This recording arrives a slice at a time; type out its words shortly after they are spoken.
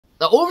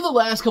Now, over the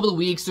last couple of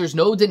weeks, there's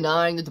no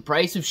denying that the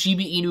price of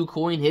Shiba Inu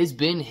Coin has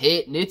been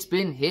hit, and it's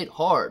been hit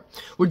hard.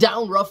 We're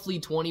down roughly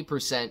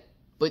 20%,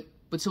 but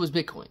so is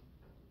Bitcoin.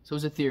 So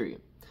is Ethereum.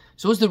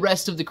 So is the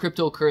rest of the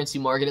cryptocurrency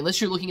market, unless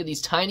you're looking at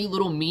these tiny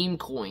little meme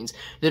coins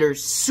that are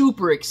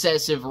super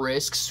excessive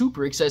risk,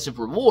 super excessive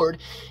reward.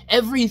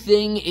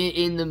 Everything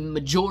in the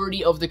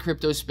majority of the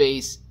crypto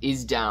space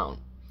is down.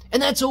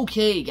 And that's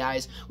okay,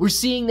 guys. We're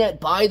seeing that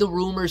buy the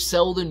rumor,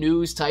 sell the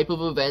news type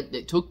of event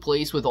that took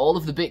place with all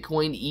of the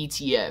Bitcoin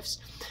ETFs.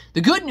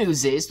 The good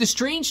news is, the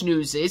strange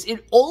news is,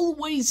 it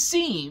always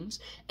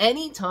seems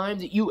anytime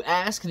that you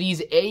ask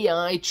these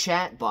AI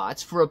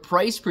chatbots for a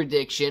price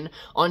prediction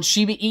on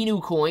Shiba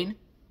Inu Coin,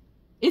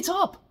 it's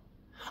up.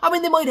 I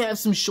mean, they might have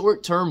some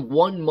short-term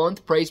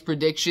 1-month price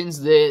predictions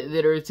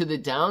that are to the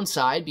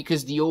downside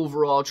because the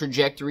overall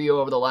trajectory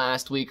over the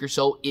last week or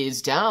so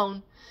is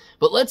down.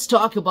 But let's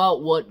talk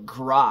about what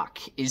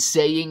Grok is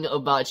saying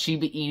about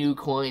Shiba Inu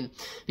Coin,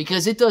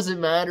 because it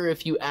doesn't matter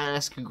if you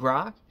ask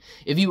Grok,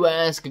 if you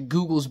ask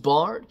Google's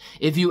Bard,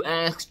 if you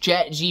ask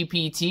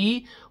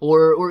ChatGPT,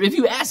 or if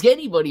you ask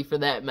anybody for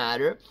that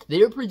matter,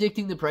 they're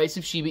predicting the price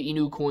of Shiba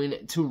Inu Coin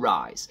to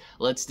rise.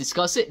 Let's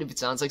discuss it, and if it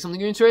sounds like something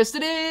you're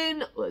interested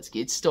in, let's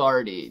get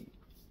started.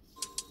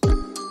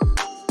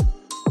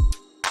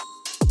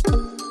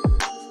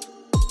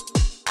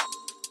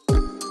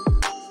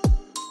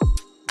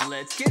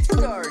 Let's get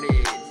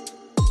started.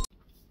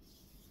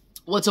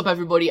 What's up,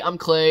 everybody? I'm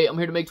Clay. I'm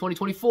here to make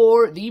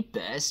 2024 the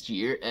best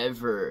year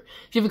ever.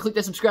 If you haven't clicked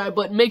that subscribe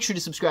button, make sure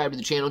to subscribe to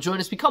the channel. Join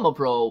us, become a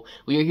pro.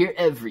 We are here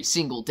every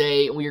single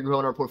day, and we are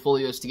growing our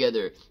portfolios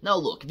together. Now,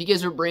 look, if you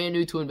guys are brand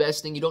new to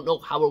investing, you don't know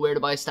how or where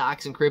to buy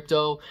stocks and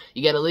crypto,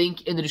 you got a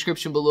link in the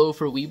description below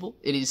for Webull.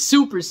 It is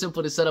super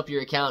simple to set up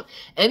your account.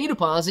 Any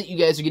deposit, you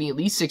guys are getting at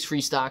least 6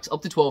 free stocks,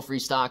 up to 12 free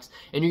stocks,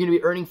 and you're going to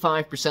be earning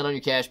 5% on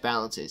your cash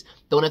balances.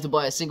 Don't have to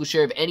buy a single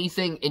share of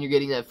anything, and you're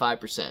getting that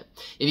 5%.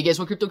 If you guys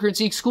want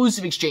cryptocurrency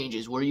exclusive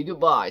exchanges where you can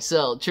buy,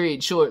 sell,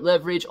 trade, short,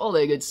 leverage, all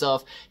that good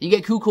stuff, you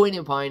get KuCoin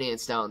and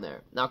Binance down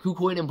there. Now,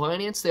 KuCoin and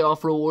Binance, they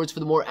offer rewards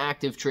for the more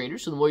active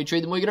traders, so the more you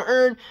trade, the more you're going to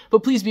earn.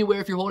 But please be aware,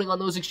 if you're holding on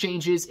those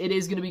exchanges, it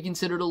is going to be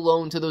considered a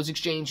loan to those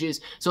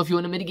exchanges. So if you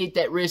want to mitigate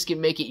that risk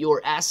and make it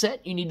your asset,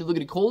 you need to look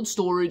at a cold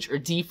storage or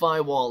DeFi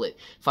wallet.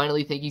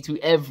 Finally, thank you to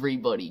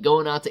everybody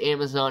going out to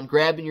Amazon,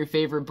 grabbing your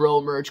favorite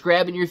bro merch,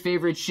 grabbing your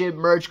favorite SHIB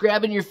merch,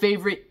 grabbing your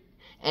favorite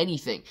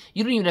anything.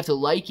 You don't even have to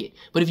like it.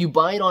 But if you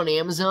buy it on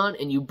Amazon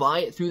and you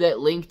buy it through that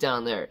link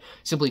down there,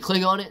 simply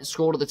click on it,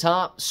 scroll to the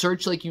top,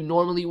 search like you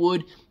normally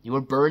would, you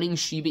are burning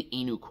Shiba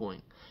Inu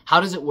Coin.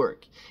 How does it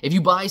work? If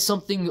you buy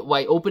something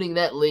by opening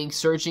that link,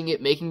 searching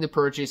it, making the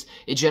purchase,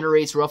 it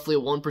generates roughly a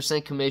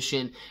 1%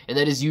 commission, and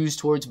that is used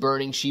towards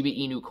burning Shiba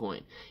Inu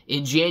Coin.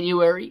 In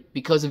January,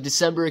 because of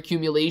December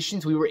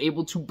accumulations, we were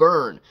able to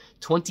burn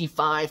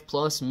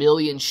 25+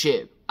 million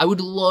SHIB. I would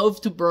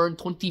love to burn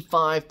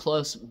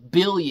 25+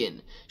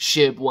 billion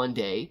SHIB one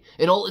day,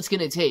 and all it's going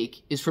to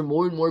take is for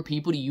more and more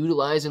people to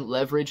utilize and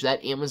leverage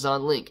that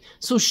Amazon link.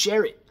 So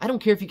share it. I don't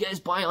care if you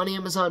guys buy on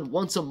Amazon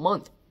once a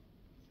month.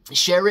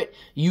 Share it,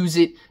 use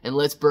it, and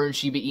let's burn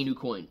Shiba Inu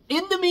Coin.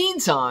 In the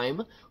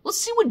meantime, let's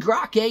see what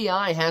Grok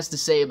AI has to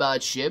say about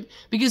SHIB,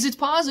 because it's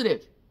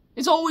positive.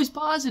 It's always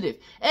positive.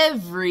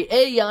 Every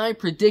AI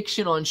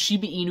prediction on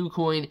Shiba Inu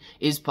Coin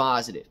is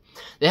positive.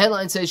 The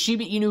headline says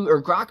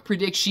Grok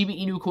predicts Shiba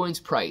Inu Coin's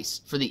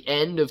price for the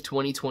end of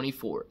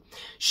 2024.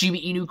 Shiba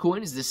Inu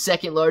Coin is the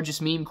second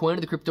largest meme coin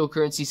of the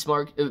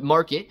cryptocurrency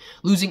market,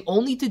 losing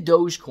only to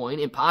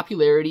Dogecoin in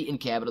popularity and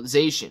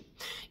capitalization.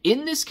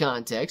 In this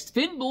context,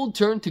 Finbold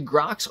turned to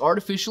Grok's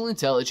artificial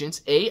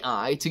intelligence,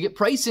 AI, to get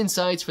price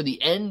insights for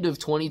the end of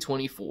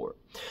 2024.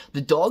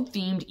 The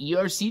dog-themed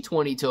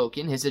ERC20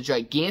 token has a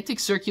gigantic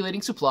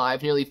circulating supply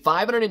of nearly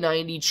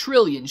 590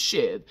 trillion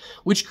SHIB,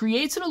 which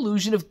creates an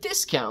illusion of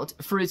discount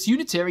for its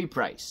unitary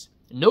price.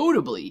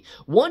 Notably,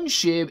 one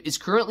SHIB is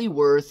currently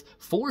worth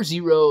 4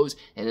 zeros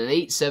and an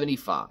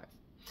 875.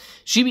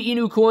 Shiba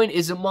Inu Coin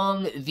is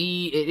among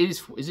the,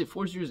 is it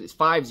 4 zeros? It's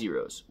 5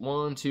 zeros.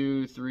 1,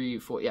 2, 3,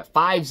 4, yeah,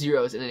 5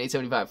 zeros and an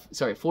 875.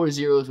 Sorry, 4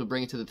 zeros would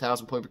bring it to the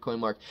 1,000 point per coin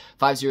mark.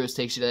 5 zeros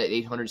takes you to that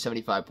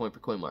 875 point per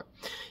coin mark.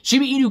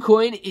 Shiba Inu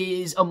Coin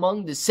is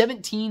among the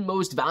 17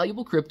 most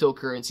valuable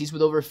cryptocurrencies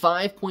with over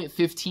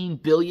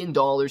 $5.15 billion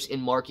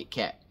in market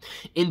cap.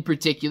 In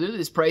particular,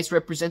 this price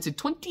represents a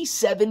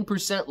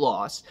 27%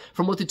 loss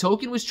from what the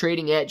token was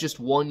trading at just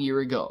 1 year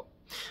ago.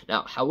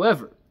 Now,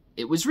 however,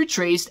 it was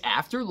retraced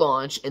after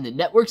launch, and the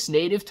network's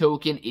native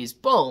token is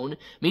Bone,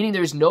 meaning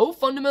there's no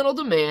fundamental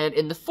demand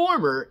in the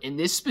former in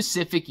this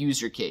specific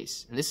user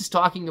case. And this is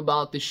talking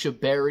about the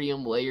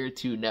Shibarium Layer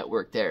 2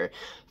 network there.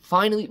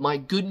 Finally, my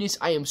goodness,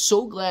 I am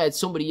so glad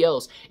somebody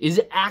else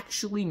is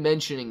actually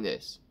mentioning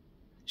this.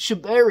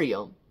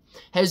 Shibarium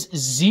has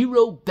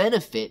zero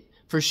benefit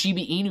for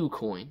Shiba Inu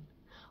Coin,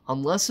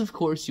 unless, of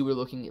course, you were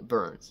looking at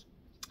burns.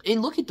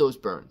 And look at those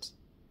burns.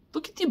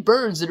 Look at the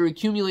burns that are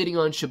accumulating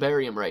on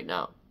Shibarium right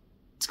now.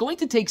 It's going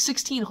to take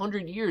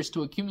 1,600 years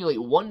to accumulate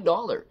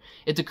 $1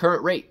 at the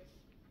current rate.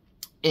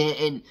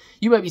 And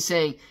you might be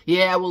saying,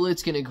 yeah, well,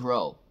 it's going to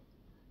grow.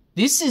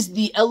 This is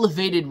the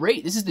elevated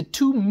rate. This is the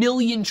 2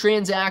 million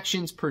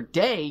transactions per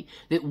day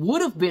that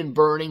would have been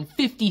burning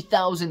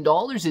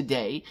 $50,000 a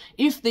day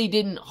if they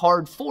didn't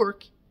hard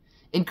fork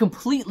and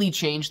completely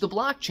change the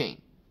blockchain.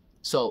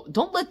 So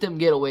don't let them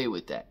get away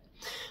with that.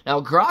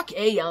 Now, Grok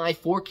AI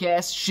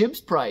forecasts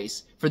SHIB's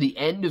price for the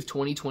end of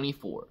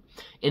 2024.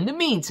 In the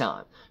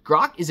meantime,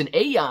 Grok is an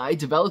AI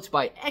developed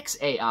by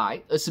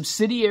xAI, a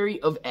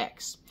subsidiary of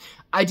X.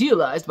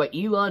 Idealized by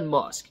Elon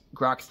Musk,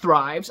 Grok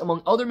thrives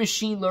among other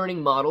machine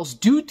learning models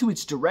due to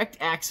its direct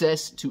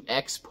access to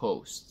X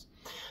posts.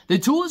 The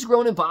tool has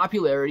grown in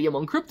popularity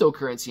among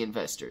cryptocurrency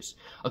investors.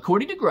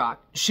 According to Grok,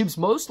 SHIB's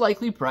most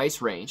likely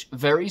price range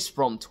varies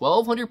from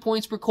 1,200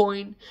 points per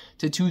coin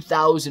to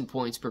 2,000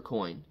 points per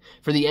coin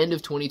for the end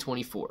of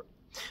 2024.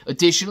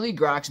 Additionally,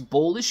 Grok's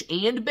bullish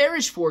and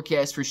bearish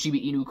forecast for Shiba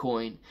Inu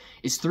Coin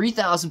is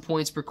 3,000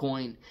 points per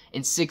coin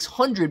and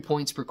 600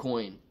 points per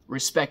coin,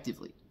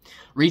 respectively.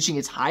 Reaching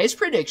its highest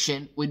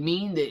prediction would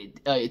mean that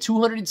a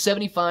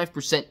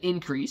 275%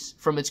 increase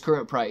from its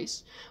current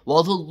price,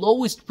 while the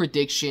lowest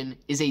prediction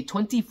is a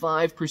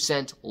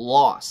 25%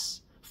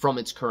 loss from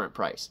its current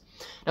price.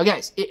 Now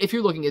guys, if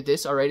you're looking at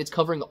this, alright, it's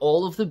covering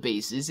all of the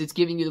bases. It's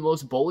giving you the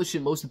most bullish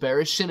and most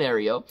bearish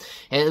scenario.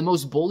 And the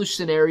most bullish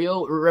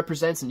scenario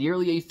represents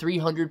nearly a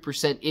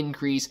 300%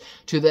 increase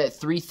to that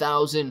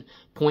 3,000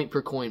 point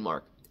per coin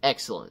mark.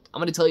 Excellent.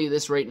 I'm going to tell you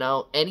this right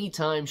now.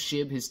 Anytime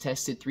SHIB has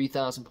tested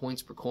 3,000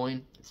 points per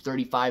coin,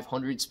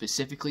 3,500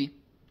 specifically,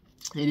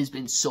 it has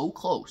been so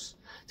close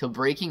to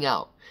breaking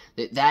out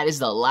that that is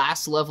the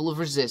last level of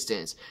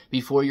resistance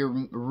before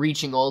you're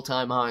reaching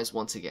all-time highs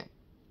once again.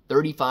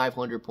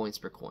 3,500 points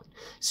per coin.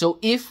 So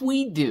if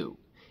we do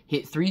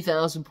hit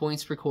 3,000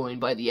 points per coin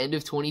by the end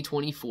of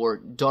 2024,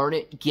 darn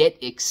it,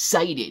 get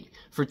excited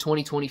for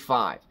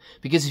 2025.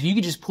 Because if you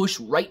could just push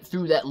right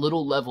through that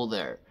little level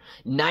there,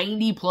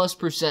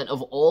 90+%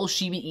 of all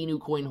Shiba Inu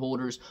coin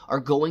holders are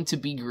going to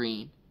be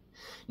green.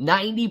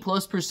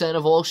 90+%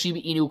 of all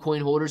Shiba Inu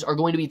coin holders are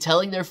going to be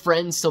telling their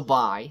friends to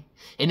buy.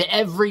 And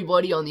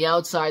everybody on the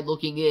outside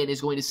looking in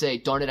is going to say,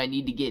 darn it, I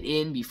need to get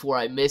in before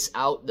I miss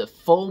out. The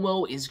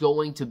FOMO is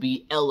going to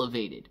be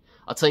elevated.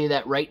 I'll tell you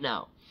that right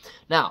now.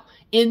 Now,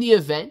 in the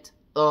event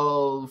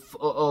of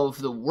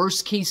the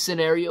worst case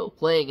scenario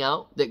playing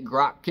out that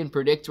Grok can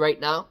predict right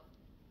now,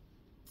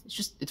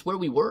 it's where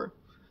we were.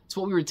 It's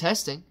what we were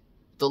testing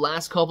the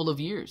last couple of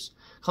years.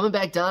 Coming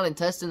back down and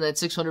testing that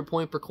 600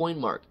 point per coin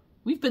mark.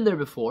 We've been there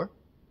before.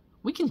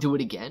 We can do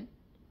it again.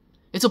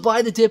 It's a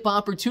buy the dip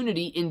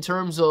opportunity in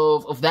terms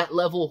of that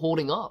level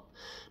holding up.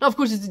 Now, of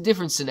course, it's a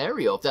different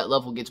scenario if that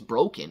level gets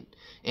broken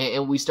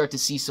and we start to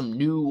see some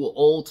new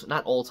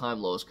not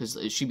all-time lows, because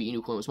Shiba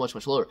Inu Coin was much,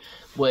 much lower,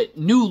 but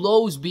new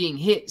lows being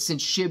hit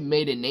since SHIB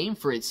made a name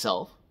for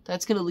itself.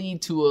 That's going to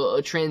lead to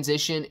a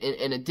transition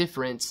and a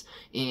difference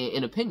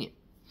in opinion.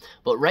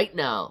 But right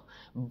now,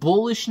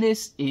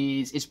 bullishness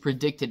is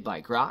predicted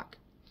by Grok.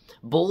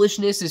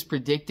 Bullishness is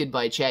predicted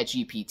by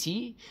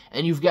ChatGPT,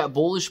 and you've got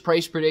bullish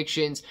price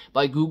predictions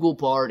by Google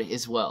Bard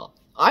as well.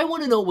 I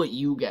want to know what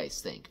you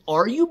guys think.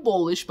 Are you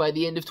bullish by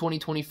the end of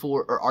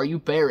 2024, or are you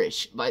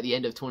bearish by the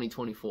end of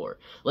 2024?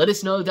 Let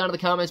us know down in the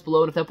comments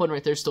below, and if that button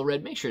right there is still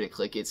red, make sure to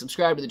click it.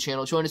 Subscribe to the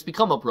channel, join us,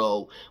 become a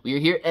pro. We are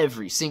here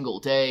every single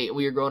day, and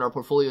we are growing our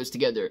portfolios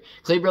together.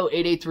 ClayBro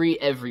 883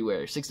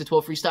 everywhere. 6 to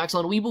 12 free stocks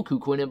on Webull,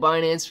 KuCoin, and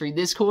Binance, free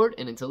Discord,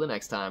 and until the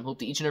next time, hope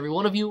that each and every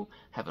one of you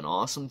have an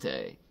awesome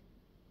day.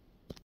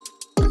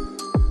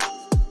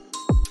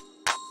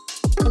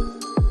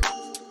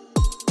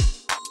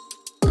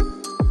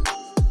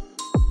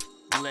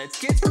 Let's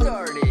get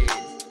started.